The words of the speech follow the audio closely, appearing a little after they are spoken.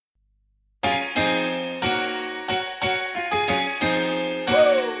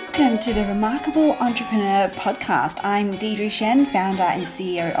to the Remarkable Entrepreneur Podcast. I'm Deidre Shen, founder and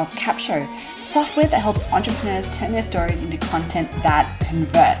CEO of Capshow, software that helps entrepreneurs turn their stories into content that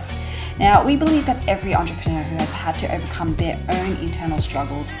converts. Now, we believe that every entrepreneur who has had to overcome their own internal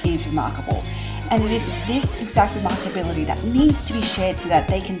struggles is remarkable. And it is this exact remarkability that needs to be shared so that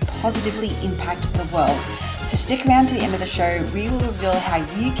they can positively impact the world. So stick around to the end of the show. We will reveal how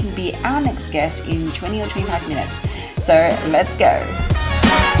you can be our next guest in 20 or 25 minutes. So let's go.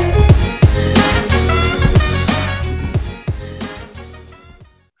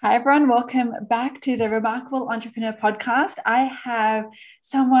 Hi everyone, welcome back to the Remarkable Entrepreneur Podcast. I have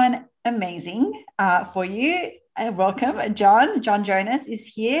someone amazing for you. Welcome, John. John Jonas is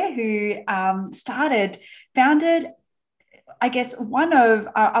here, who founded, I guess,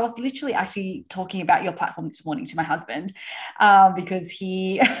 I was literally actually talking about your platform this morning to my husband because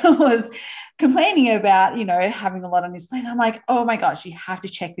he was complaining about, having a lot on his plate. I'm like, oh my gosh, you have to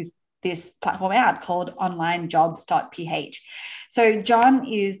check this platform out called OnlineJobs.ph's. So John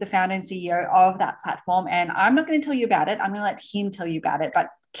is the founder and CEO of that platform, and I'm not going to tell you about it. I'm going to let him tell you about it. But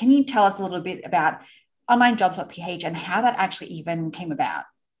can you tell us a little bit about OnlineJobs.ph's and how that actually even came about?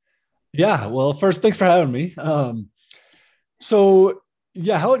 Yeah, well, first, thanks for having me. How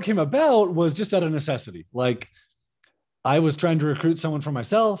it came about was just out of necessity. Like, I was trying to recruit someone for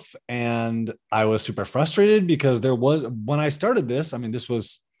myself, and I was super frustrated because when I started this, this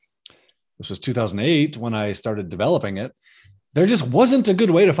was 2008 when I started developing it. There just wasn't a good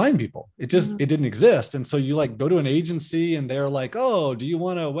way to find people. It didn't exist. And so you go to an agency and they're like, oh, do you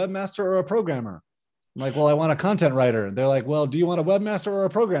want a webmaster or a programmer? I'm like, well, I want a content writer. They're like, well, do you want a webmaster or a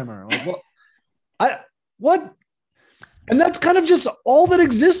programmer? I'm like, well, what? And that's kind of just all that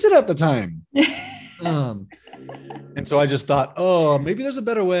existed at the time. And so I just thought, oh, maybe there's a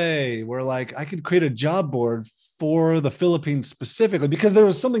better way where I could create a job board for the Philippines specifically, because there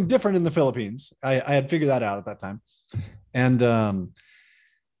was something different in the Philippines. I had figured that out at that time. And I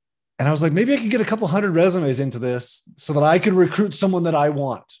was like, maybe I could get a couple hundred resumes into this so that I could recruit someone that I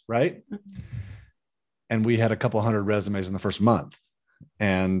want. Right. And we had a couple hundred resumes in the first month,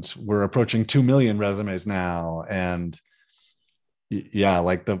 and we're approaching 2 million resumes now. And yeah,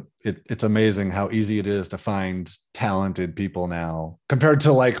 it's amazing how easy it is to find talented people now compared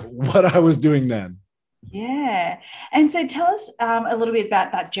to what I was doing then. Yeah. And so tell us a little bit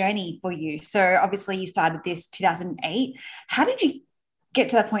about that journey for you. So obviously you started this 2008. How did you get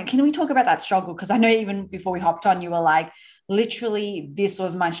to that point? Can we talk about that struggle? Because I know even before we hopped on, you were like, literally, this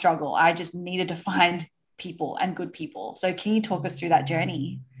was my struggle. I just needed to find people and good people. So can you talk us through that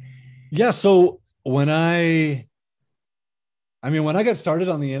journey? Yeah. So when I got started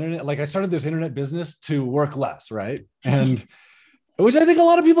on the internet, I started this internet business to work less, right? And which I think a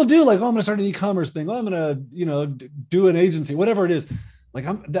lot of people do. I'm going to start an e-commerce thing. I'm going to, do an agency, whatever it is.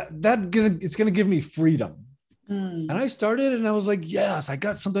 It's going to give me freedom. And I started, and I was like, yes, I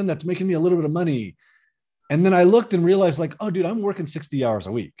got something that's making me a little bit of money. And then I looked and realized, oh, dude, I'm working 60 hours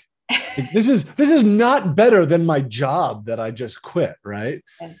a week. This is not better than my job that I just quit, right?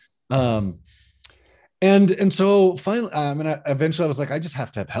 Yes. And so finally, eventually I was like, I just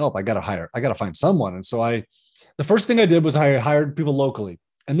have to have help. I got to find someone. And so the first thing I did was I hired people locally.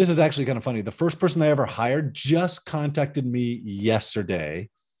 And this is actually kind of funny. The first person I ever hired just contacted me yesterday.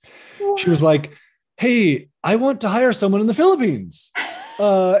 What? She was like, hey, I want to hire someone in the Philippines.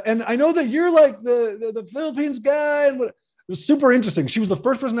 And I know that you're the Philippines guy. And it was super interesting. She was the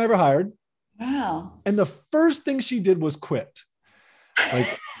first person I ever hired. Wow. And the first thing she did was quit.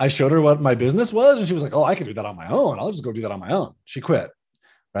 I showed her what my business was, and she was like, oh, I can do that on my own. I'll just go do that on my own. She quit.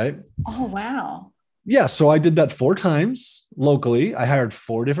 Right. Oh, wow. Yeah. So I did that 4 times locally. I hired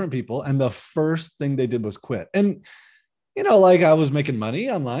 4 different people, and the first thing they did was quit. And, I was making money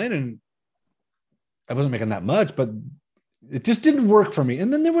online, and I wasn't making that much, but it just didn't work for me.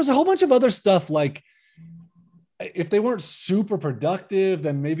 And then there was a whole bunch of other stuff. If they weren't super productive,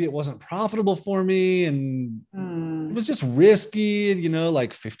 then maybe it wasn't profitable for me. And it was just risky,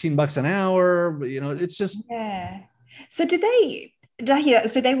 $15 an hour, it's just. Yeah. So did I hear that?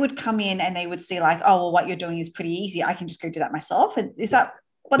 So they would come in and they would see oh, well, what you're doing is pretty easy. I can just go do that myself. And is that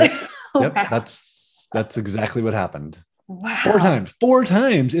what Yep. Yep. Wow. That's exactly what happened. Wow. 4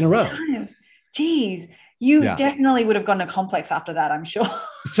 times in a row. Geez. You definitely would have gone to complex after that, I'm sure.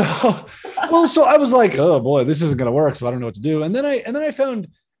 So I was like, oh boy, this isn't going to work. So I don't know what to do. And then I found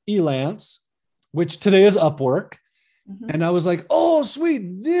Elance, which today is Upwork. Mm-hmm. And I was like, oh,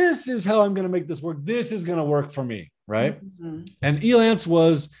 sweet. This is how I'm going to make this work. This is going to work for me. Right. Mm-hmm. And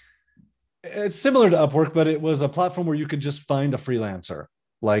Elance it's similar to Upwork, but it was a platform where you could just find a freelancer,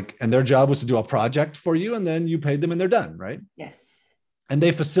 and their job was to do a project for you, and then you paid them and they're done. Right. Yes. And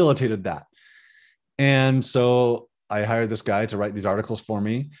they facilitated that. And so I hired this guy to write these articles for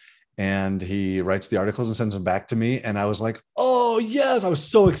me, and he writes the articles and sends them back to me. And I was like, oh yes, I was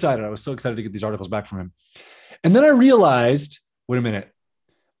so excited. I was so excited to get these articles back from him. And then I realized, wait a minute,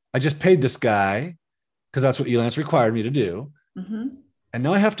 I just paid this guy because that's what Elance required me to do. Mm-hmm. And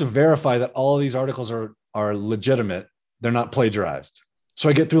now I have to verify that all of these articles are legitimate. They're not plagiarized. So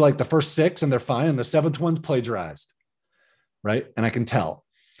I get through like the first 6 and they're fine. And the 7th one's plagiarized. Right. And I can tell.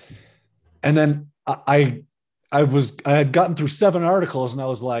 And then I had gotten through 7 articles and I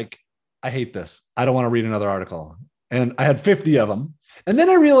was like, I hate this. I don't want to read another article. And I had 50 of them. And then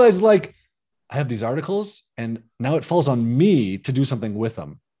I realized, like, I have these articles and now it falls on me to do something with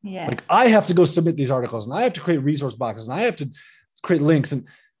them. Yes. Like I have to go submit these articles and I have to create resource boxes and I have to create links. And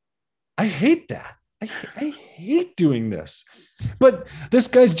I hate that. I hate doing this. But this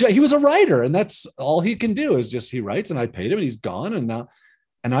guy's, he was a writer, and that's all he can do is just, he writes, and I paid him and he's gone. And now,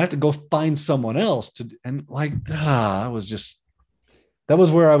 and I have to go find someone else to, and like, that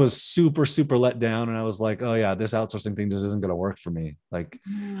was where I was super, super let down. And I was like, oh yeah, this outsourcing thing just isn't going to work for me. Like,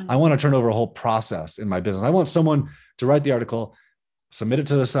 I want to turn over a whole process in my business. I want someone to write the article, submit it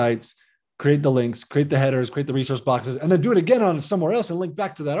to the sites, create the links, create the headers, create the resource boxes, and then do it again on somewhere else and link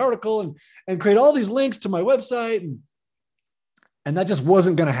back to that article and create all these links to my website. And that just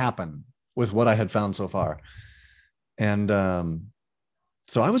wasn't going to happen with what I had found so far. And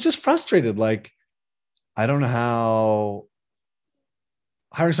so I was just frustrated. Like, I don't know how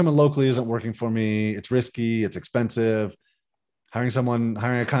hiring someone locally isn't working for me. It's risky. It's expensive. Hiring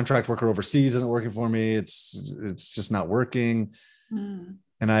a contract worker overseas isn't working for me. It's just not working. Mm.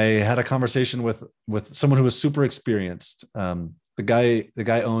 And I had a conversation with someone who was super experienced. The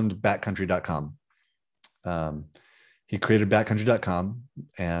guy owned backcountry.com. He created backcountry.com,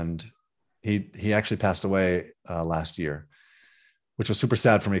 and he actually passed away last year, which was super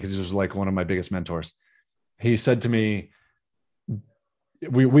sad for me because he was like one of my biggest mentors. He said to me,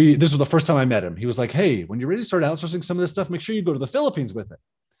 this was the first time I met him. He was like, hey, when you're ready to start outsourcing some of this stuff, make sure you go to the Philippines with it.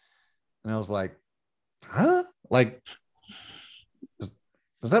 And I was like, huh? Like,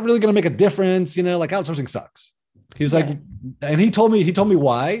 is that really going to make a difference? You know, like, outsourcing sucks. He was like, and he told me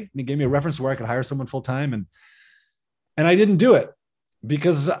why, and he gave me a reference where I could hire someone full time. And I didn't do it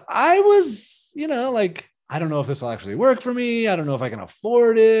because I was, you know, like, I don't know if this will actually work for me. I don't know if I can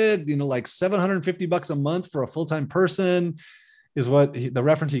afford it. You know, like $750 a month for a full-time person is what the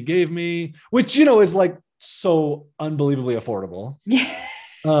reference he gave me, which, you know, is like so unbelievably affordable.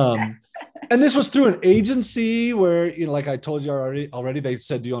 Yeah. And this was through an agency where, you know, like I told you already, they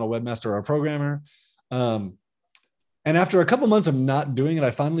said, do you want a webmaster or a programmer? And after a couple months of not doing it, I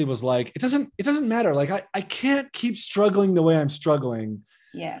finally was like, it doesn't matter. Like, I can't keep struggling the way I'm struggling.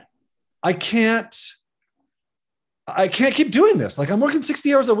 Yeah. I can't keep doing this. Like, I'm working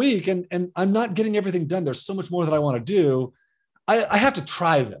 60 hours a week and I'm not getting everything done. There's so much more that I want to do. I have to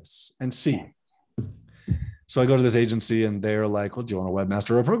try this and see. Yes. So I go to this agency and they're like, well, do you want a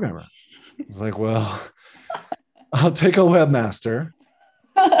webmaster or a programmer? I was like, well, I'll take a webmaster.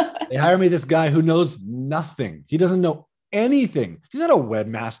 They hire me this guy who knows nothing. He doesn't know anything. He's not a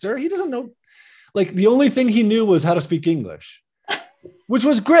webmaster. He doesn't know, like, the only thing he knew was how to speak English, which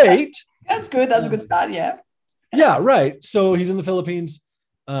was great. That's good. That's a good start. Yeah. Yeah. Right. So he's in the Philippines.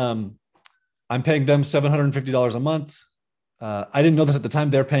 I'm paying them $750 a month. I didn't know this at the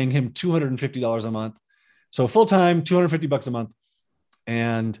time. They're paying him $250 a month. So full-time, $250 a month.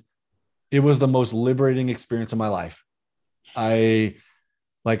 And it was the most liberating experience of my life. I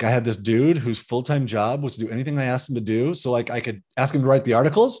had this dude whose full-time job was to do anything I asked him to do. So like, I could ask him to write the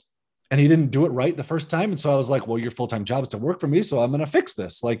articles and he didn't do it right the first time. And so I was like, well, your full-time job is to work for me. So I'm going to fix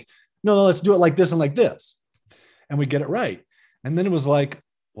this. Like, no, let's do it like this and like this. And we get it right. And then it was like,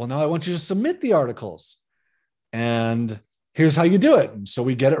 well, now I want you to submit the articles and here's how you do it. And so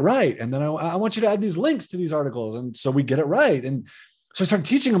we get it right. And then I want you to add these links to these articles. And so we get it right. And so I started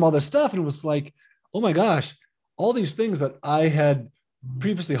teaching him all this stuff. And it was like, oh my gosh, all these things that I had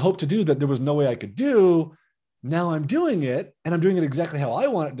previously hoped to do that there was no way I could do. Now I'm doing it, and I'm doing it exactly how I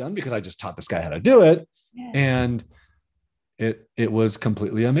want it done because I just taught this guy how to do it. Yes. And it was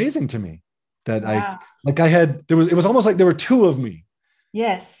completely amazing to me that wow. It was almost like there were two of me.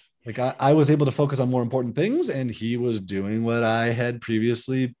 Yes. Like I was able to focus on more important things, and he was doing what I had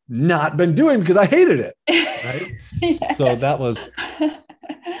previously not been doing because I hated it. Right. Yes. So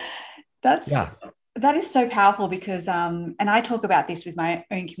that is so powerful because, and I talk about this with my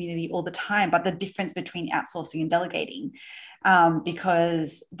own community all the time, but the difference between outsourcing and delegating,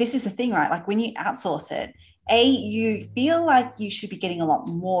 because this is the thing, right? Like when you outsource it, you feel like you should be getting a lot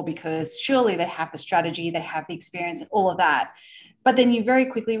more because surely they have the strategy, they have the experience and all of that. But then you very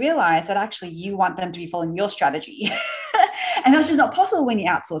quickly realize that actually you want them to be following your strategy. And that's just not possible when you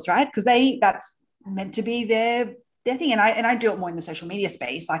outsource, right? Because that's meant to be their thing. And I do it more in the social media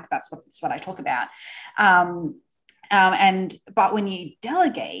space. Like that's what I talk about. But when you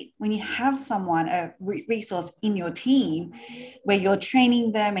delegate, when you have someone, a resource in your team where you're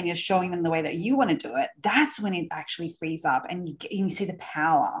training them and you're showing them the way that you want to do it, that's when it actually frees up, and you see the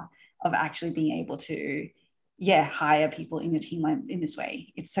power of actually being able to, hire people in your team in this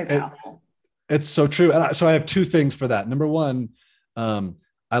way. It's so powerful. It's so true. And so I have two things for that. Number one,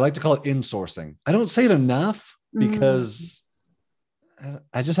 I like to call it insourcing. I don't say it enough because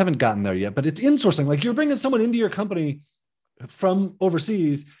I just haven't gotten there yet, but it's insourcing. Like you're bringing someone into your company from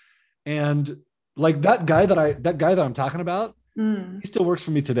overseas, and like that guy that I'm talking about, he still works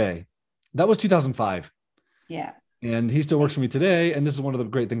for me today. That was 2005. Yeah. And he still works for me today. And this is one of the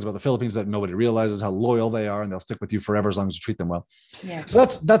great things about the Philippines, that nobody realizes how loyal they are, and they'll stick with you forever as long as you treat them well. Yeah. So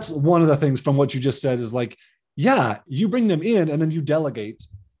that's one of the things from what you just said is like, you bring them in and then you delegate.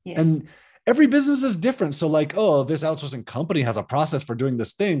 Yes. And every business is different. So like, oh, this outsourcing company has a process for doing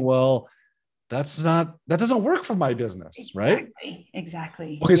this thing. Well, that doesn't work for my business, right?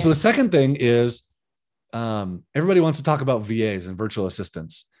 Exactly. Okay. Yeah. So the second thing is, everybody wants to talk about VAs and virtual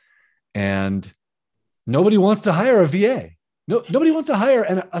assistants, and nobody wants to hire a VA. No, nobody wants to hire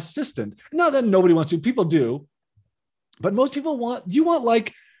an assistant. Not that nobody wants to, people do, but most people want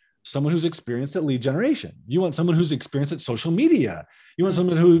like someone who's experienced at lead generation. You want someone who's experienced at social media. You want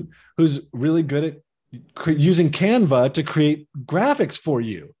someone who's really good at using Canva to create graphics for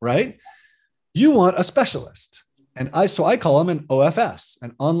you, right? You want a specialist. And I call them an OFS,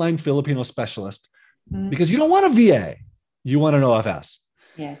 an online Filipino specialist, because you don't want a VA. You want an OFS.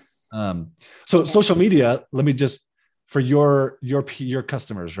 Yes. So social media, let me just, for your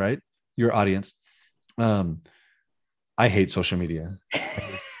customers, right? Your audience. I hate social media. I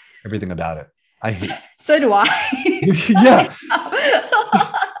hate everything about it. I hate. So do I. Yeah.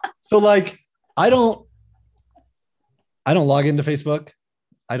 So like, I don't log into Facebook.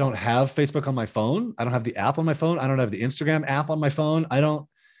 I don't have Facebook on my phone. I don't have the app on my phone. I don't have the Instagram app on my phone.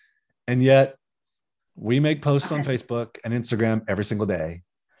 And yet we make posts on Facebook and Instagram every single day.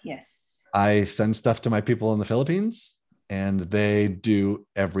 Yes. I send stuff to my people in the Philippines, and they do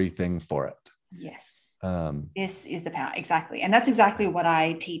everything for it. Yes. This is the power. Exactly. And that's exactly what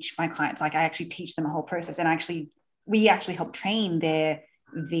I teach my clients. Like I actually teach them a whole process, and we actually help train their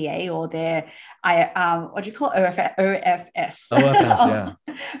VA or their, what do you call it? OFS. OFS, yeah.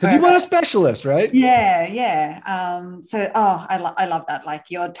 Because you want a specialist, right? Yeah, yeah. I love that. Like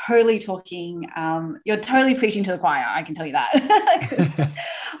you're totally talking, you're totally preaching to the choir. I can tell you that.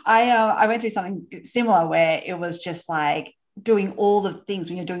 I went through something similar where it was just like doing all the things,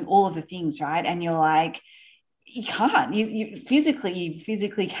 when you're doing all of the things, right? And you're like, you can't, you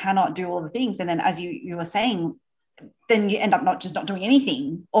physically cannot do all the things. And then as you were saying, then you end up not doing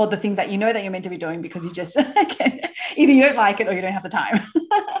anything, or the things that you know that you're meant to be doing because you just either you don't like it or you don't have the time.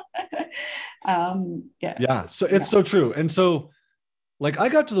 Yeah. So it's so true. And so like I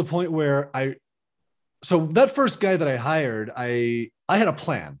got to the point where so that first guy that I hired, I had a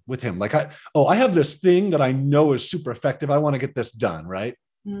plan with him. Like I have this thing that I know is super effective. I want to get this done. Right.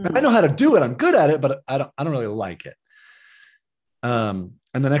 And I know how to do it. I'm good at it, but I don't really like it.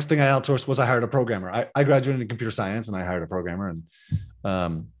 And the next thing I outsourced was I hired a programmer. I graduated in computer science, and I hired a programmer,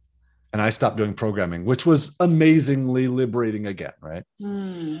 and I stopped doing programming, which was amazingly liberating again. Right.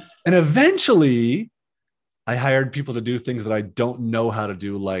 And eventually I hired people to do things that I don't know how to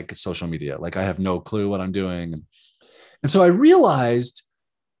do, like social media. Like I have no clue what I'm doing. And so I realized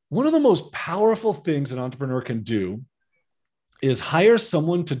one of the most powerful things an entrepreneur can do is hire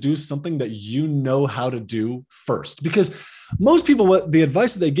someone to do something that you know how to do first. Because most people, what the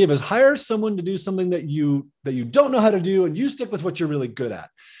advice that they give is hire someone to do something that you don't know how to do, and you stick with what you're really good at,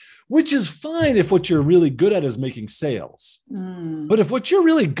 which is fine if what you're really good at is making sales. But if what you're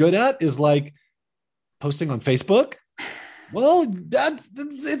really good at is like posting on Facebook, well,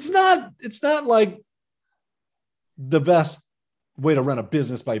 it's not like the best way to run a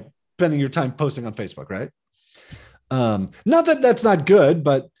business by spending your time posting on Facebook, right? Not that that's not good,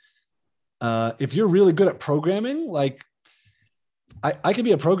 but if you're really good at programming, like I can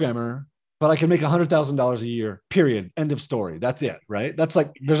be a programmer, but I can make $100,000 a year, period. End of story. That's it, right? That's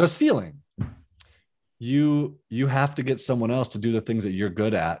like, there's a ceiling. You have to get someone else to do the things that you're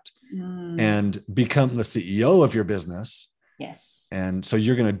good at and become the CEO of your business. Yes. And so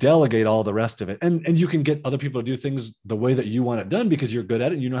you're going to delegate all the rest of it. And you can get other people to do things the way that you want it done because you're good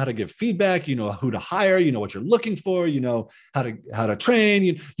at it. You know how to give feedback. You know who to hire. You know what you're looking for. You know how to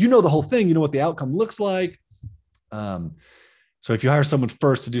train. You know the whole thing. You know what the outcome looks like. So if you hire someone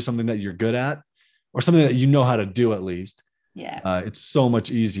first to do something that you're good at, or something that you know how to do at least, it's so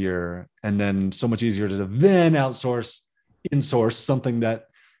much easier, and then so much easier to then insource something that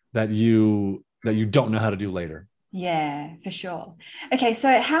you don't know how to do later. Yeah, for sure. Okay,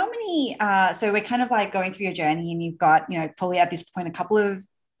 so how many, so we're kind of like going through your journey, and you've got, probably at this point, a couple of,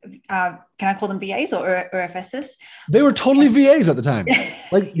 can I call them VAs or OFSs? They were totally VAs at the time.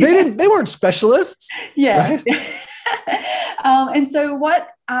 Like they weren't specialists. Yeah. Right? And so what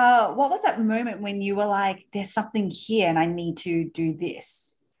was that moment when you were like, there's something here and I need to do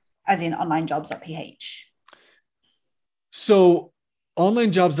this, as in OnlineJobs.ph? So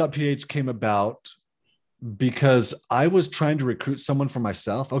OnlineJobs.ph came about because I was trying to recruit someone for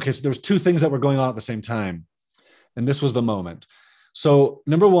myself. Okay, so there was two things that were going on at the same time, and this was the moment. So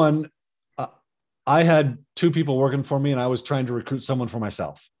number one, I had two people working for me, and I was trying to recruit someone for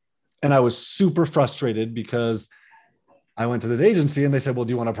myself. And I was super frustrated because I went to this agency and they said, well,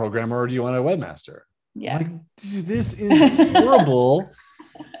 do you want a programmer or do you want a webmaster? Yeah. Like, this is horrible.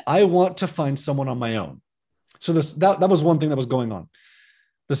 I want to find someone on my own. So that was one thing that was going on.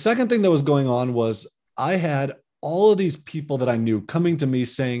 The second thing that was going on was I had all of these people that I knew coming to me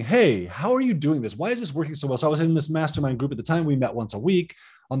saying, hey, how are you doing this? Why is this working so well? So I was in this mastermind group at the time. We met once a week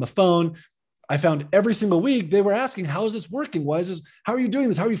on the phone. I found every single week they were asking, how is this working? Why is this? How are you doing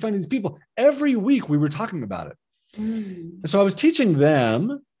this? How are you finding these people? Every week we were talking about it. And so I was teaching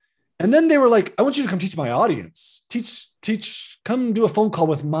them. And then they were like, I want you to come teach my audience. Come do a phone call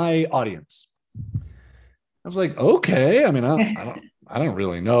with my audience. I was like, okay. I mean, I don't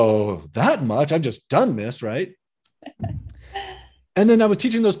really know that much. I've just done this, right? And then I was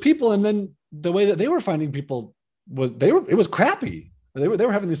teaching those people, and then the way that they were finding people it was crappy. They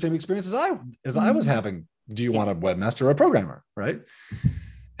were having the same experience as I was having. Do you want a webmaster or a programmer, right?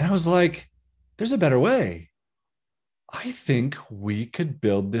 And I was like, there's a better way. I think we could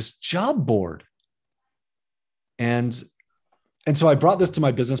build this job board. And so I brought this to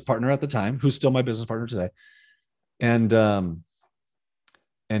my business partner at the time, who's still my business partner today. And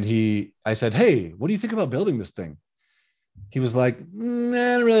I said, hey, what do you think about building this thing? He was like, I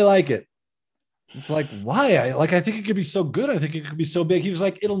don't really like it. It's like, why? I think it could be so good. I think it could be so big. He was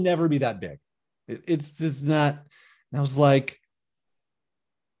like, it'll never be that big. It's not. And I was like,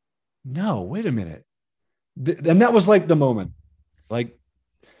 no, wait a minute. And that was like the moment. Like,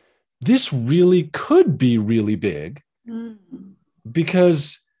 this really could be really big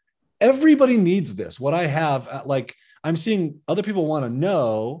because everybody needs this. What I have, I'm seeing other people want to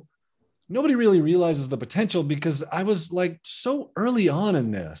know. Nobody really realizes the potential because I was like so early on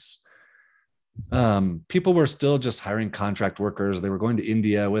in this. People were still just hiring contract workers. They were going to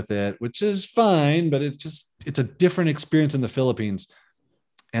India with it, which is fine, but it's a different experience in the Philippines,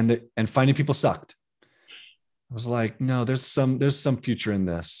 and finding people sucked. I was like, no, there's some future in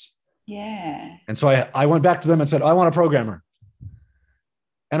this. Yeah. And so I went back to them and said, I want a programmer.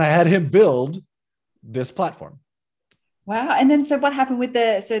 And I had him build this platform. Wow. And then, so what happened with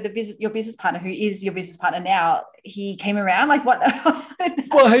your business partner, who is your business partner now? He came around, like what?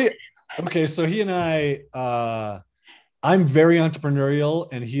 Well, okay. So he and I'm very entrepreneurial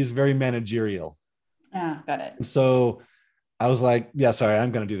and he's very managerial. Ah, got it. And so I was like, yeah, sorry,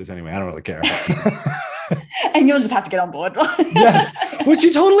 I'm going to do this anyway. I don't really care. And you'll just have to get on board. Yes, which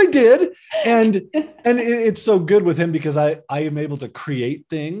he totally did. And it's so good with him because I am able to create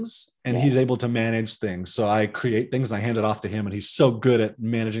things and he's able to manage things. So I create things and I hand it off to him, and he's so good at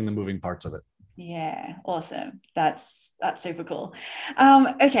managing the moving parts of it. Yeah, awesome. That's super cool.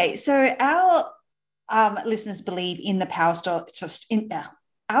 Okay, so our listeners believe in the power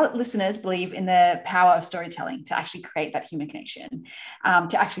our listeners believe in the power of storytelling to actually create that human connection,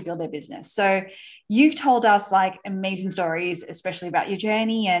 to actually build their business. So you've told us like amazing stories, especially about your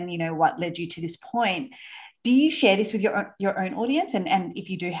journey and, what led you to this point. Do you share this with your own audience? And if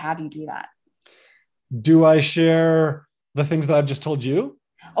you do, how do you do that? Do I share the things that I've just told you?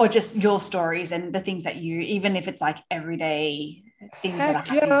 Or just your stories and the things that even if it's like everyday things that are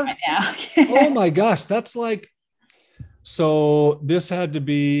happening right now? Oh my gosh, that's like, so this had to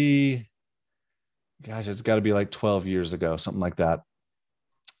be, it's got to be like 12 years ago, something like that.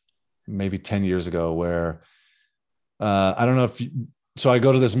 Maybe 10 years ago, where I don't know so I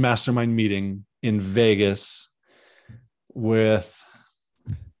go to this mastermind meeting in Vegas with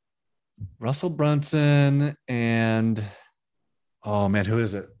Russell Brunson and, oh man, who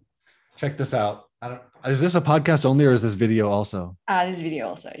is it? Check this out. Is this a podcast only or is this video also? This video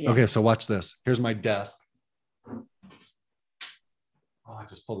also, yeah. Okay, so watch this. Here's my desk. Oh, I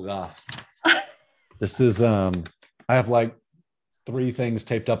just pulled it off. This is, I have like 3 things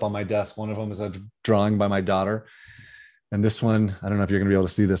taped up on my desk. One of them is a drawing by my daughter. And this one, I don't know if you're going to be able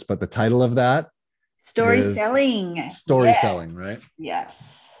to see this, but the title of that Story is selling. Story selling, right?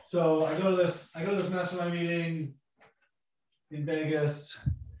 Yes. So I go to this mastermind meeting in Vegas,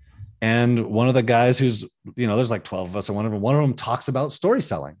 and one of the guys who's, there's like 12 of us, and one of them talks about story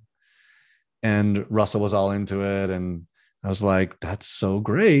selling. And Russell was all into it. And I was like, that's so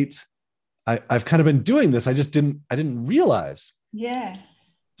great. I've kind of been doing this. I didn't realize. Yeah.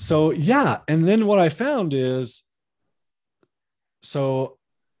 So yeah. And then what I found is, so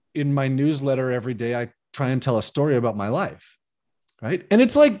in my newsletter every day, I try and tell a story about my life. Right. And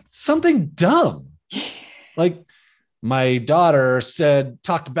it's like something dumb. Like my daughter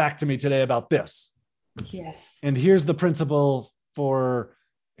talked back to me today about this. Yes. And here's the principle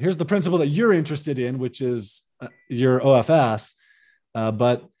that you're interested in, which is your OFS.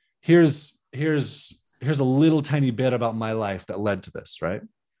 But here's a little tiny bit about my life that led to this, right?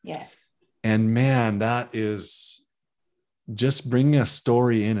 Yes. And man, that is just bringing a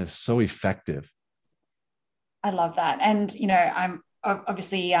story in is so effective. I love that. And, I'm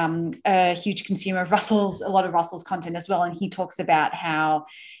obviously a huge consumer of a lot of Russell's content as well. And he talks about how,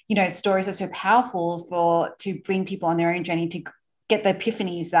 stories are so powerful to bring people on their own journey to get the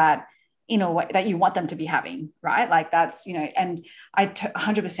epiphanies that, that you want them to be having, right? Like that's, and I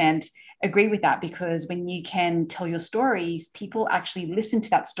 100% agree with that, because when you can tell your stories, people actually listen to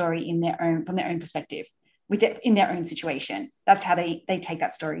that story from their own perspective, in their own situation. That's how they take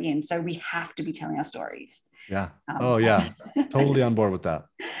that story in. So we have to be telling our stories. Yeah. Totally on board with that.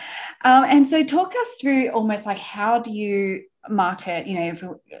 And so talk us through almost like, how do you market,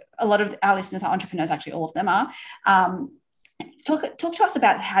 a lot of our listeners are entrepreneurs, actually all of them are. Talk to us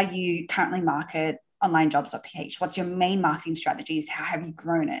about how you currently market OnlineJobs.ph's. What's your main marketing strategies? How have you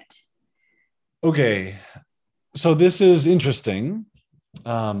grown it? Okay. So this is interesting.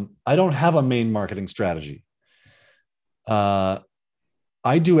 I don't have a main marketing strategy. I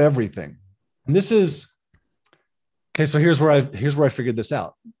do everything. And this is, okay. So here's where I figured this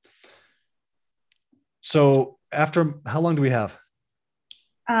out. So after, how long do we have?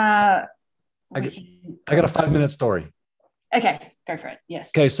 I got a 5-minute story. Okay, go for it.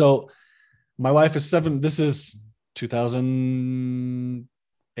 Yes. Okay, so my wife is 7. This is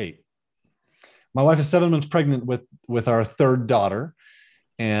 2008. My wife is 7 months pregnant with our third daughter,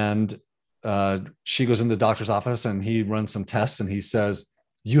 and she goes in the doctor's office, and he runs some tests, and he says,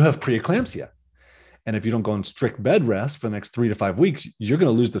 "You have preeclampsia, and if you don't go on strict bed rest for the next 3 to 5 weeks, you're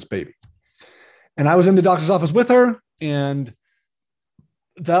going to lose this baby." And I was in the doctor's office with her, and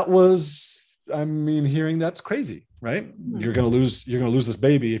that was, hearing that's crazy. Right? You're going to lose this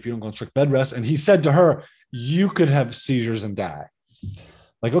baby if you don't go on strict bed rest. And he said to her, "You could have seizures and die."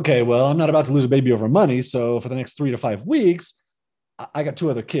 Like, okay, well, I'm not about to lose a baby over money. So for the next 3 to 5 weeks, I got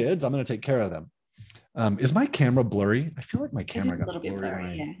 2 other kids. I'm going to take care of them. Is my camera blurry? I feel like my camera got a little bit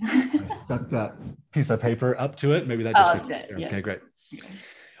blurry. Yeah. I stuck that piece of paper up to it. Maybe that just fixed it. Yes. Okay, great.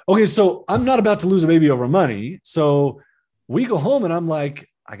 Okay. So I'm not about to lose a baby over money. So we go home and I'm like,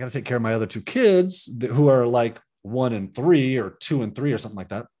 I got to take care of my other 2 kids who are like 1 and 3 or 2 and 3 or something like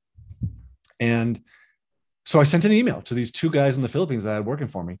that. And so I sent an email to these 2 guys in the Philippines that I had working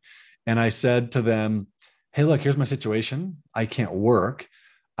for me. And I said to them, "Hey, look, here's my situation. I can't work.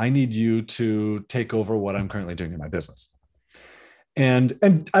 I need you to take over what I'm currently doing in my business." And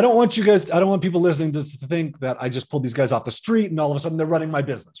I don't want people listening to think that I just pulled these guys off the street and all of a sudden they're running my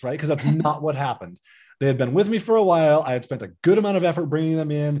business, right? Because that's not what happened. They had been with me for a while. I had spent a good amount of effort bringing them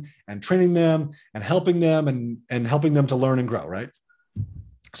in and training them and helping them and helping them to learn and grow, right?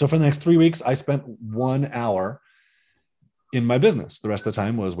 So for the next 3 weeks, I spent 1 hour in my business. The rest of the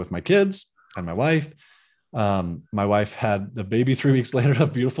time was with my kids and my wife. My wife had the baby 3 weeks later, a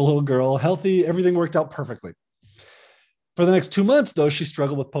beautiful little girl, healthy. Everything worked out perfectly. For the next 2 months, though, she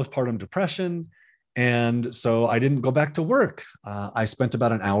struggled with postpartum depression. And so I didn't go back to work. I spent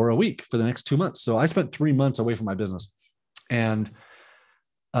about an hour a week for the next 2 months. So I spent 3 months away from my business and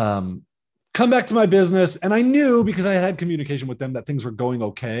come back to my business. And I knew, because I had communication with them, that things were going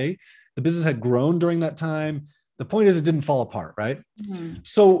okay. The business had grown during that time. The point is, it didn't fall apart, right? Mm-hmm.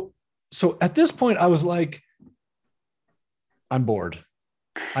 So at this point, I was like, I'm bored.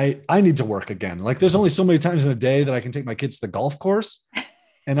 I need to work again. Like, there's only so many times in a day that I can take my kids to the golf course,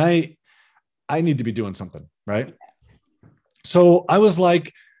 and I need to be doing something, right? So I was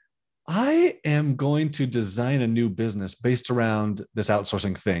like, I am going to design a new business based around this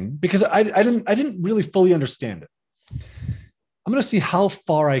outsourcing thing, because I didn't really fully understand it. I'm going to see how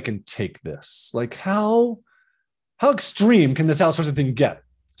far I can take this. Like, how extreme can this outsourcing thing get?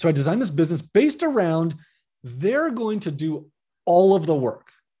 So I designed this business based around, they're going to do all of the work.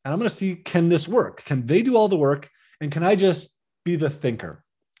 And I'm going to see, can this work? Can they do all the work? And can I just be the thinker,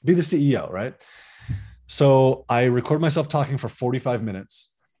 be the CEO, right? So I record myself talking for 45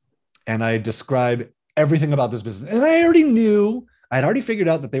 minutes and I describe everything about this business. And I'd already figured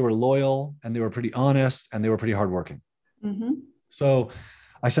out that they were loyal and they were pretty honest and they were pretty hardworking. Mm-hmm. So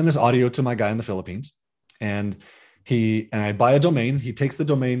I send this audio to my guy in the Philippines, and I buy a domain. He takes the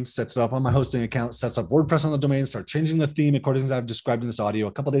domain, sets it up on my hosting account, sets up WordPress on the domain, starts changing the theme according to I've described in this audio.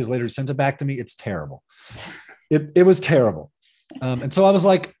 A couple of days later, he sends it back to me. It's terrible. It was terrible. And so I was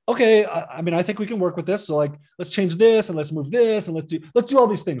like, okay, I mean, I think we can work with this. So like, let's change this and let's move this and let's do all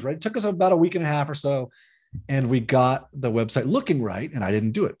these things, right? It took us about a week and a half or so, and we got the website looking right, and I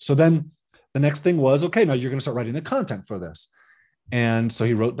didn't do it. So then the next thing was, okay, now you're going to start writing the content for this. And so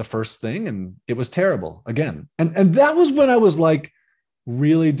he wrote the first thing, and it was terrible again. And that was when I was like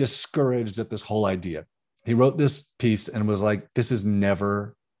really discouraged at this whole idea. He wrote this piece and was like, this is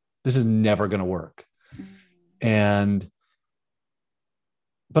never going to work.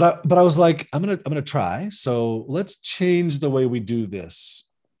 But I was like, I'm gonna try. So let's change the way we do this.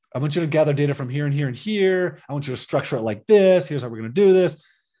 I want you to gather data from here and here and here. I want you to structure it like this. Here's how we're gonna do this.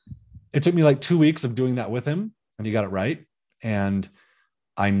 It took me like 2 weeks of doing that with him, and he got it right. And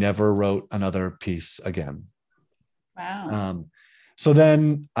I never wrote another piece again. Wow. So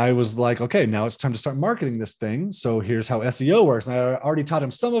then I was like, okay, now it's time to start marketing this thing. So here's how SEO works. And I already taught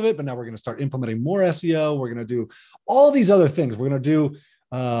him some of it, but now we're going to start implementing more SEO. We're going to do all these other things. We're going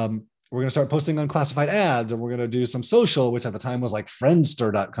to start posting on classified ads, and we're going to do some social, which at the time was like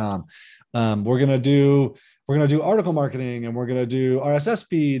friendster.com. We're going to do article marketing, and we're going to do RSS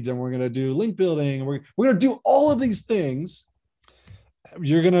feeds, and we're going to do link building. And we're going to do all of these things.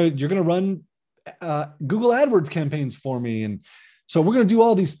 You're going to run Google AdWords campaigns for me. And so we're going to do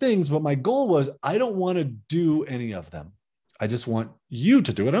all these things. But my goal was, I don't want to do any of them. I just want you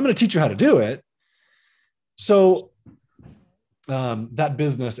to do it. I'm going to teach you how to do it. So that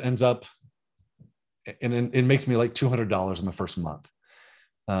business ends up, and it makes me like $200 in the first month.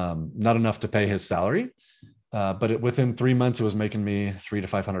 Not enough to pay his salary. But within 3 months, it was making me $300 to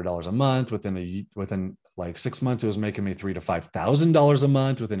 $500 a month. Within like 6 months, it was making me $3,000 to $5,000 a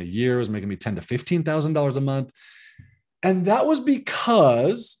month. Within a year, it was making me $10,000 to $15,000 a month. And that was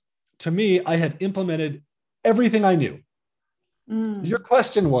because, to me, I had implemented everything I knew. So your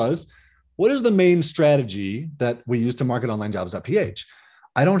question was, what is the main strategy that we use to market OnlineJobs.ph?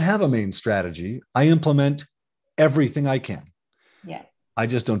 I don't have a main strategy. I implement everything I can. Yeah. I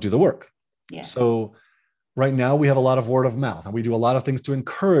just don't do the work. Yeah. So right now we have a lot of word of mouth, and we do a lot of things to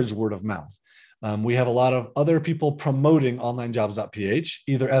encourage word of mouth. We have a lot of other people promoting OnlineJobs.ph,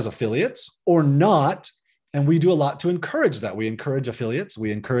 either as affiliates or not. And we do a lot to encourage that. We encourage affiliates.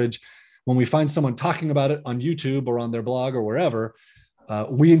 We encourage, when we find someone talking about it on YouTube or on their blog or wherever,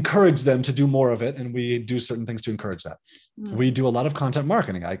 we encourage them to do more of it. And we do certain things to encourage that. We do a lot of content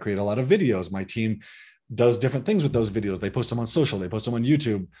marketing. I create a lot of videos. My team does different things with those videos. They post them on social. They post them on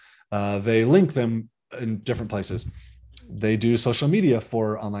YouTube. They link them in different places. They do social media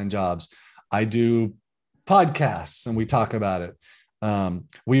for Online Jobs. I do podcasts and we talk about it.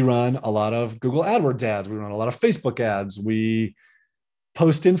 We run a lot of Google AdWords ads. We run a lot of Facebook ads. We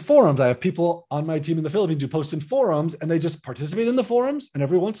post in forums. I have people on my team in the Philippines who post in forums, and they just participate in the forums. And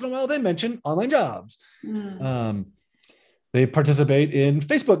every once in a while they mention Online Jobs. They participate in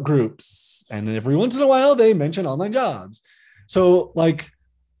Facebook groups, and every once in a while they mention Online Jobs. So like,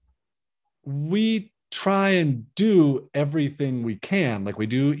 we try and do everything we can. Like, we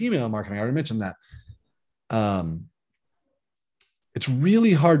do email marketing. I already mentioned that. It's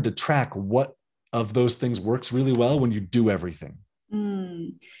really hard to track what of those things works really well when you do everything.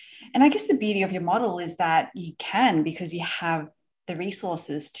 And I guess the beauty of your model is that you can, because you have the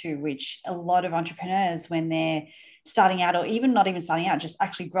resources to, which a lot of entrepreneurs, when they're starting out, or even not even starting out, just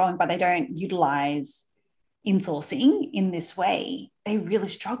actually growing, but they don't utilize insourcing in this way, they really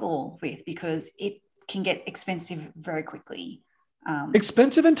struggle with, because it can get expensive very quickly.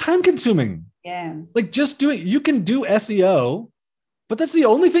 Expensive and time consuming. Yeah. Like, just do it. You can do SEO, but that's the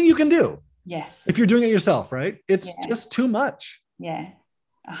only thing you can do. Yes. If you're doing it yourself, right? It's just too much. Yeah,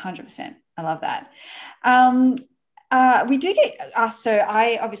 100%. I love that. We do get asked. So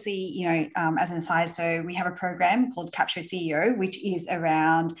I obviously, as an aside, so we have a program called Capture CEO, which is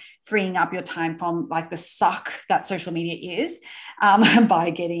around freeing up your time from like the suck that social media is, by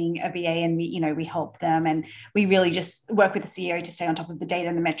getting a VA, and we help them, and we really just work with the CEO to stay on top of the data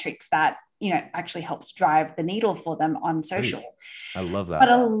and the metrics that actually helps drive the needle for them on social. I love that. But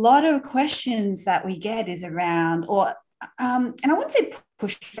a lot of questions that we get is around, and I wouldn't say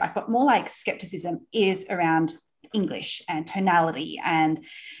pushback, but more like skepticism, is around English and tonality and,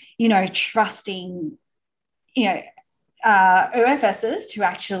 trusting you know, OFSs to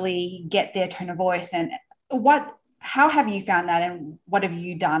actually get their tone of voice, and how have you found that, and what have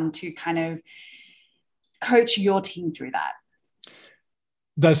you done to kind of coach your team through that?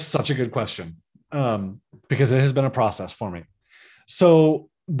 That's such a good question, because it has been a process for me. So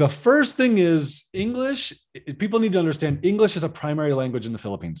the first thing is English. People need to understand English is a primary language in the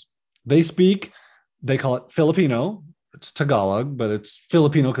Philippines. They call it Filipino. It's Tagalog, but it's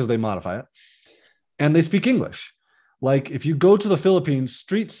Filipino because they modify it. And they speak English. Like if you go to the Philippines,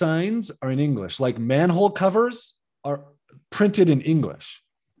 street signs are in English. Like manhole covers are printed in English.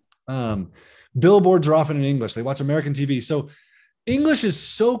 Billboards are often in English. They watch American TV. So English is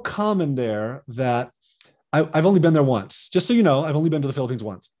so common there that I've only been there once. Just so you know, I've only been to the Philippines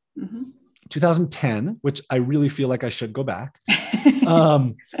once. 2010, which I really feel like I should go back.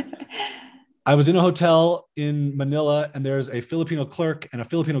 I was in a hotel in Manila, and there's a Filipino clerk and a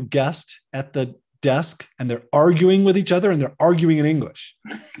Filipino guest at the desk, and they're arguing with each other, and they're arguing in English.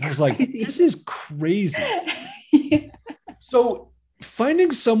 And I was like, this is crazy. So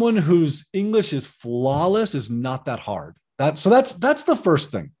finding someone whose English is flawless is not that hard. That's the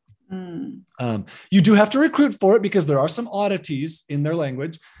first thing. You do have to recruit for it because there are some oddities in their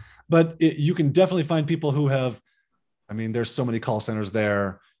language, but you can definitely find people who have, there's so many call centers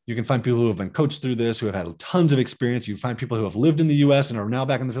there. You can find people who have been coached through this, who have had tons of experience. You find people who have lived in the US and are now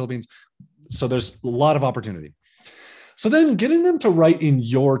back in the Philippines. So there's a lot of opportunity. So then getting them to write in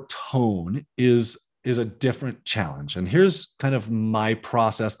your tone is a different challenge. And here's kind of my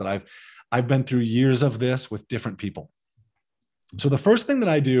process that I've been through years of this with different people. So the first thing that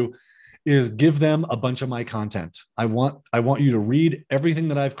I do is give them a bunch of my content. I want you to read everything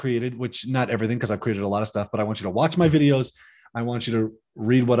that I've created, which not everything, because I've created a lot of stuff, but I want you to watch my videos. I want you to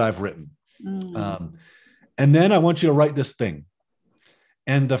read what I've written. And then I want you to write this thing.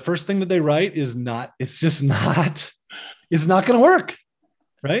 And the first thing that they write it's not going to work.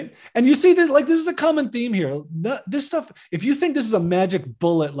 Right. And you see that, like, this is a common theme here. This stuff, if you think this is a magic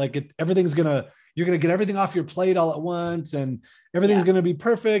bullet, like you're going to get everything off your plate all at once and everything's going to be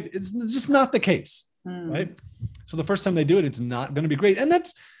perfect. It's just not the case. Right. So the first time they do it, it's not going to be great. And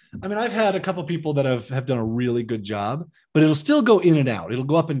I've had a couple people that have done a really good job, but it'll still go in and out. It'll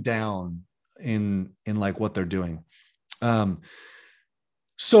go up and down in like what they're doing.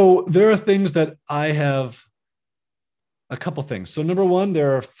 So there are things that I have. A couple things. So number one,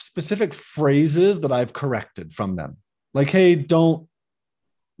 there are specific phrases that I've corrected from them. Like, hey, don't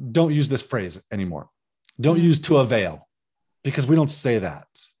use this phrase anymore. Don't use to avail, because we don't say that,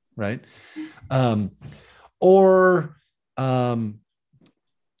 right?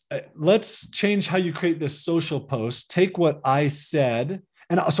 Let's change how you create this social post. Take what I said.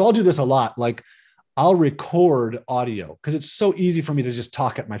 And so I'll do this a lot. Like I'll record audio because it's so easy for me to just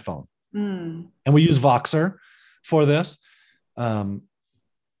talk at my phone. And we use Voxer for this. And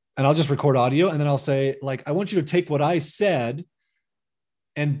I'll just record audio, and then I'll say, like, I want you to take what I said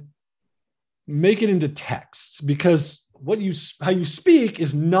and make it into text, because how you speak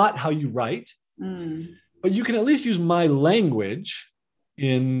is not how you write, but you can at least use my language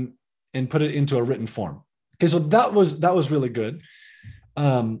and put it into a written form. Okay. So that was really good.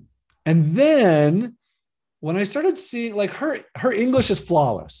 And then when I started seeing, like, her English is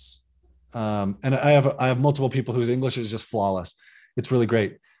flawless. And I have multiple people whose English is just flawless. It's really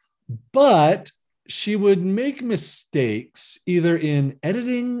great. But she would make mistakes either in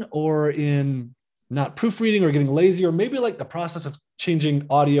editing or in not proofreading or getting lazy, or maybe like the process of changing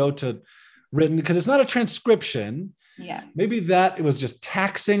audio to written, because it's not a transcription. Yeah. Maybe that it was just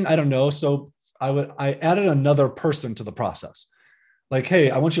taxing. I don't know. So I added another person to the process. Like,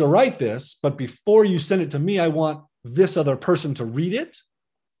 hey, I want you to write this, but before you send it to me, I want this other person to read it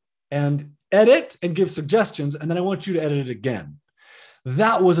and edit and give suggestions. And then I want you to edit it again.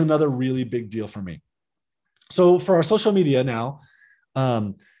 That was another really big deal for me. So for our social media now,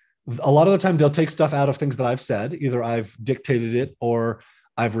 a lot of the time they'll take stuff out of things that I've said. Either I've dictated it or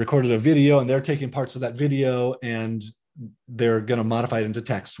I've recorded a video and they're taking parts of that video and they're going to modify it into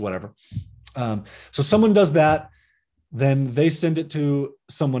text, whatever. So someone does that, then they send it to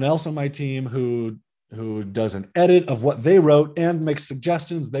someone else on my team who does an edit of what they wrote and makes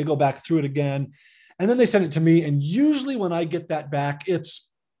suggestions. They go back through it again, and then they send it to me. And usually when I get that back,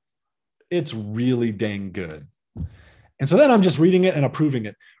 it's really dang good. And so then I'm just reading it and approving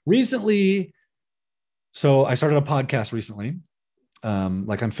it. Recently, so I started a podcast recently.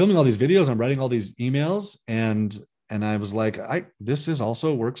 Like I'm filming all these videos, I'm writing all these emails, and I was like, this is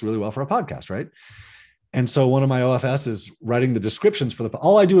also works really well for a podcast, right? And so one of my OFS is writing the descriptions for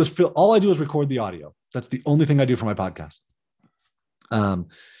all I do is record the audio. That's the only thing I do for my podcast.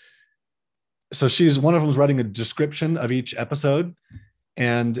 so one of them was writing a description of each episode,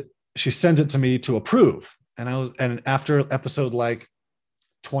 and she sends it to me to approve. And after episode like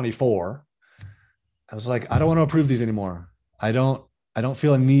 24, I was like, I don't want to approve these anymore. I don't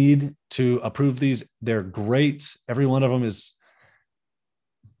feel a need to approve these. They're great. Every one of them is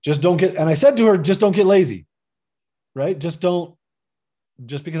and I said to her, just don't get lazy, right? Just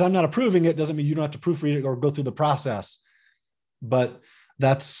because I'm not approving it doesn't mean you don't have to proofread it or go through the process. But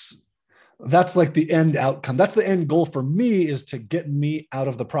that's like the end outcome. That's the end goal for me, is to get me out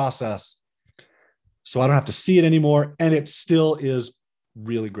of the process so I don't have to see it anymore. And it still is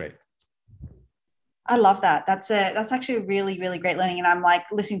really great. I love that. That's actually a really, really great learning. And I'm like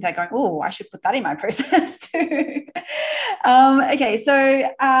listening to that going, oh, I should put that in my process too. Okay. So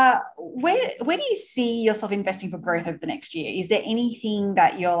where do you see yourself investing for growth over the next year? Is there anything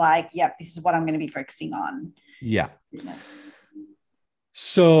that you're like, yep, this is what I'm going to be focusing on? Yeah. Business.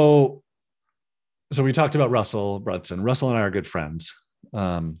 So we talked about Russell Brunson. Russell and I are good friends.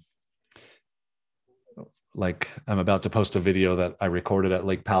 Like I'm about to post a video that I recorded at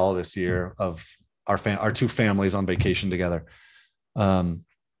Lake Powell this year of our two families on vacation together. And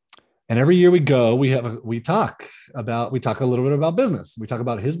every year we go, we talk a little bit about business. We talk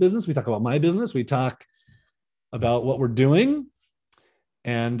about his business. We talk about my business. We talk about what we're doing.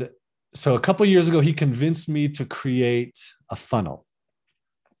 And so a couple of years ago, he convinced me to create a funnel.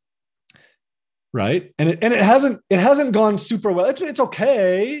 Right. And it hasn't gone super well. It's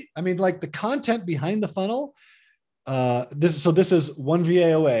okay. I mean, like the content behind the funnel, this is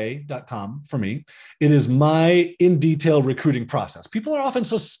onevaoa.com for me. It is my in detail recruiting process. People are often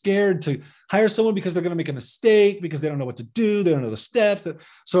so scared to hire someone because they're going to make a mistake, because they don't know what to do. They don't know the steps.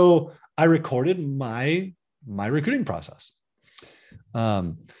 So I recorded my recruiting process.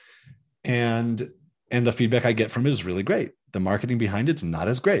 And the feedback I get from it is really great. The marketing behind it's not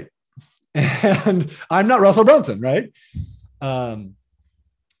as great. And I'm not Russell Brunson, right?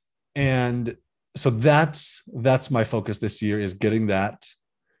 And so that's my focus this year, is getting it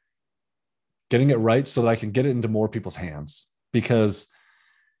right so that I can get it into more people's hands. Because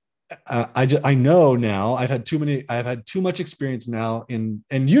I know now I've had too much experience now and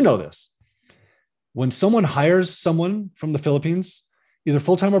you know this, when someone hires someone from the Philippines, either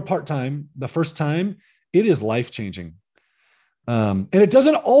full-time or part-time, the first time, it is life-changing. And it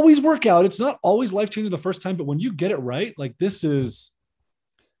doesn't always work out. It's not always life-changing the first time, but when you get it right, like it's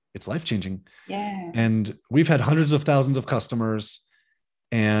life-changing. Yeah. And we've had hundreds of thousands of customers,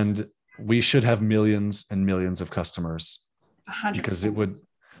 and we should have millions and millions of customers 100%. Because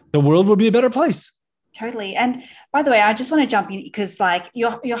the world would be a better place. Totally. And by the way, I just want to jump in because like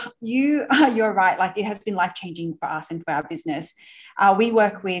you're right. Like it has been life-changing for us and for our business. We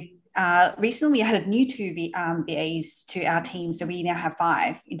work with, recently we added new two VAs to our team. So we now have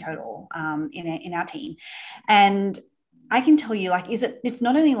 5 in total in our team. And I can tell you, like, it's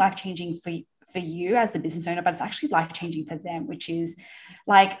not only life-changing for you as the business owner, but it's actually life-changing for them, which is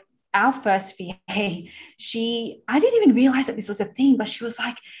like our first VA, I didn't even realize that this was a thing, but she was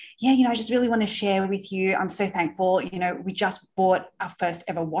like, yeah, I just really want to share with you. I'm so thankful. We just bought our first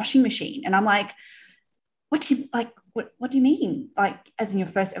ever washing machine. And I'm like, what do you mean? Like, as in your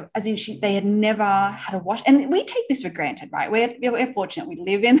first, as in they had never had a wash. And we take this for granted, right? We're fortunate. We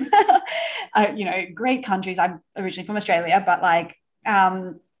live in, great countries. I'm originally from Australia, but like,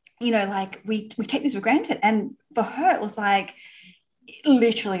 like we take this for granted. And for her, it was like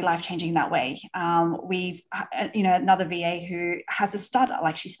literally life-changing that way. We've, another VA who has a stutter,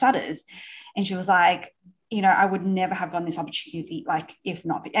 like she stutters. And she was like, I would never have gotten this opportunity, like if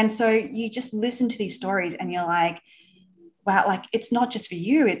not. And so you just listen to these stories and you're like, wow, like it's not just for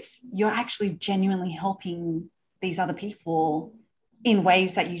you, you're actually genuinely helping these other people in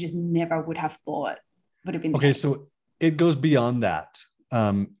ways that you just never would have thought would have been. Okay. So it goes beyond that.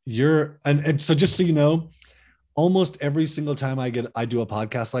 And so just so you know, almost every single time I do a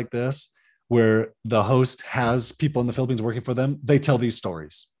podcast like this, where the host has people in the Philippines working for them, they tell these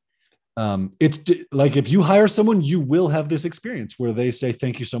stories. It's like, if you hire someone, you will have this experience where they say,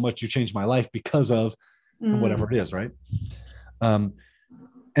 thank you so much. You changed my life because of whatever it is. Right. And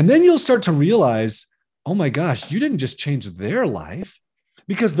then you'll start to realize, oh my gosh, you didn't just change their life,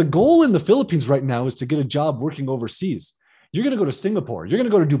 because the goal in the Philippines right now is to get a job working overseas. You're going to go to Singapore. You're going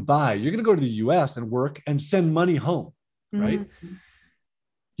to go to Dubai. You're going to go to the US and work and send money home. Right. Mm-hmm.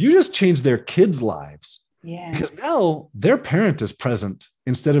 You just changed their kids' lives. Yeah. Because now their parent is present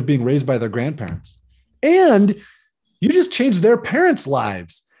instead of being raised by their grandparents. And you just changed their parents'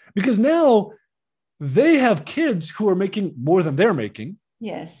 lives, because now they have kids who are making more than they're making.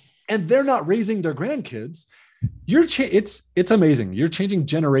 Yes. And they're not raising their grandkids. It's amazing. You're changing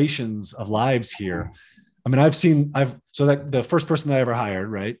generations of lives here. I mean, so that the first person that I ever hired,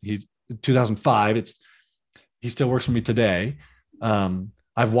 right? He 2005. He still works for me today.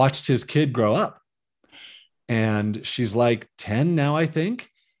 I've watched his kid grow up, and she's like 10 now, I think.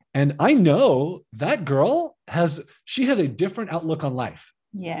 And I know that girl has a different outlook on life.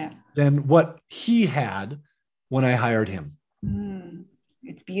 Yeah. Than what he had when I hired him.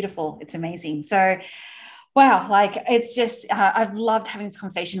 It's beautiful. It's amazing. So, wow, like it's just, I've loved having this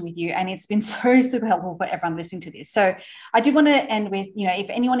conversation with you, and it's been so super helpful for everyone listening to this. So I do want to end with, if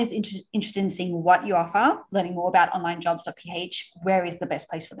anyone is interested in seeing what you offer, learning more about OnlineJobs.ph's, where is the best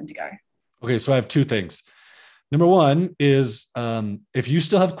place for them to go? Okay, so I have two things. Number one is if you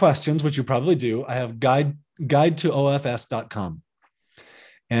still have questions, which you probably do, I have guide to OFS.com.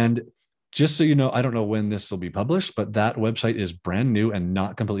 And just so you know, I don't know when this will be published, but that website is brand new and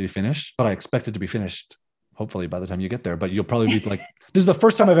not completely finished, but I expect it to be finished hopefully by the time you get there, but you'll probably be like, this is the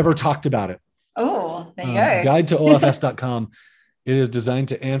first time I've ever talked about it. Oh, there you go. Guide to OFS.com. It is designed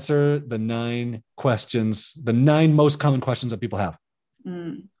to answer the 9 most common questions that people have.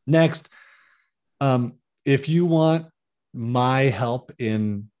 Next, if you want my help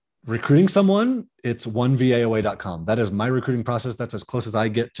in recruiting someone, it's onevaoa.com. That is my recruiting process. That's as close as I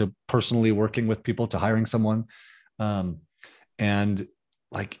get to personally working with people, to hiring someone. And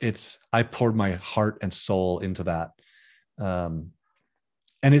like I poured my heart and soul into that. And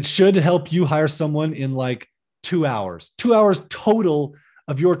it should help you hire someone in like 2 hours total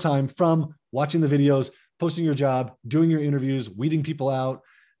of your time, from watching the videos, posting your job, doing your interviews, weeding people out,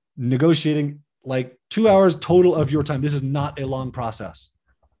 negotiating, like 2 hours total of your time. This is not a long process.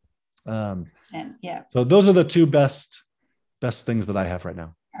 Yeah. So those are the two best things that I have right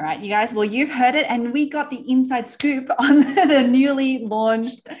now. All right, you guys. Well, you've heard it, and we got the inside scoop on the newly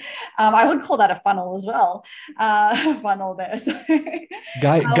launched. I would call that a funnel as well. Funnel there. So,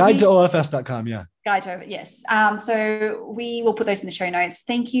 guide to OFS.com. Yeah. Guide to, yes. So we will put those in the show notes.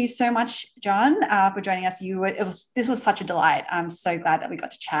 Thank you so much, John, for joining us. This was such a delight. I'm so glad that we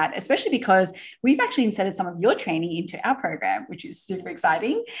got to chat, especially because we've actually inserted some of your training into our program, which is super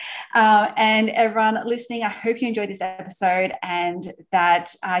exciting. And everyone listening, I hope you enjoyed this episode, and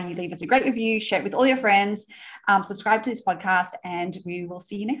that you leave us a great review, share it with all your friends, subscribe to this podcast, and we will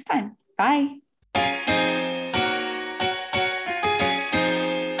see you next time. Bye.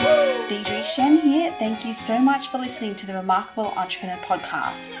 Shen here. Thank you so much for listening to the Remarkable Entrepreneur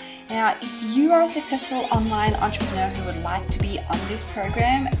podcast. Now, if you are a successful online entrepreneur who would like to be on this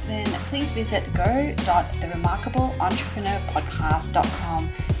program, then please visit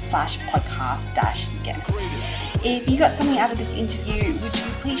go.theremarkableentrepreneur.podcast.com/podcast-guest. If you got something out of this interview, would you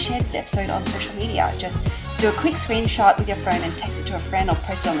please share this episode on social media? Just do a quick screenshot with your phone and text it to a friend, or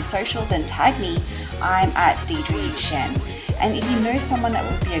post it on the socials and tag me. I'm at Deidre Shen. And if you know someone that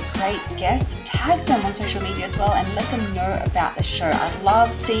would be a great guest, tag them on social media as well and let them know about the show. I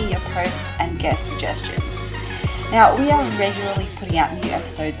love seeing your posts and guest suggestions. Now, we are regularly putting out new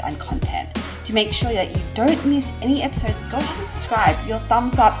episodes and content. To make sure that you don't miss any episodes, go ahead and subscribe. Your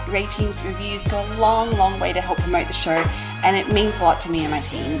thumbs up, ratings, reviews go a long, long way to help promote the show, and it means a lot to me and my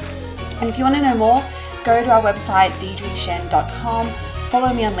team. And if you want to know more, go to our website, deidreshen.com.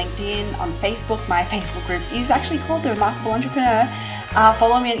 Follow me on LinkedIn, on Facebook. My Facebook group is actually called The Remarkable Entrepreneur.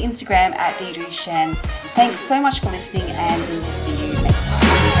 Follow me on Instagram at Deidre Shen. Thanks so much for listening, and we will see you next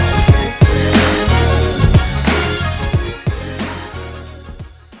time.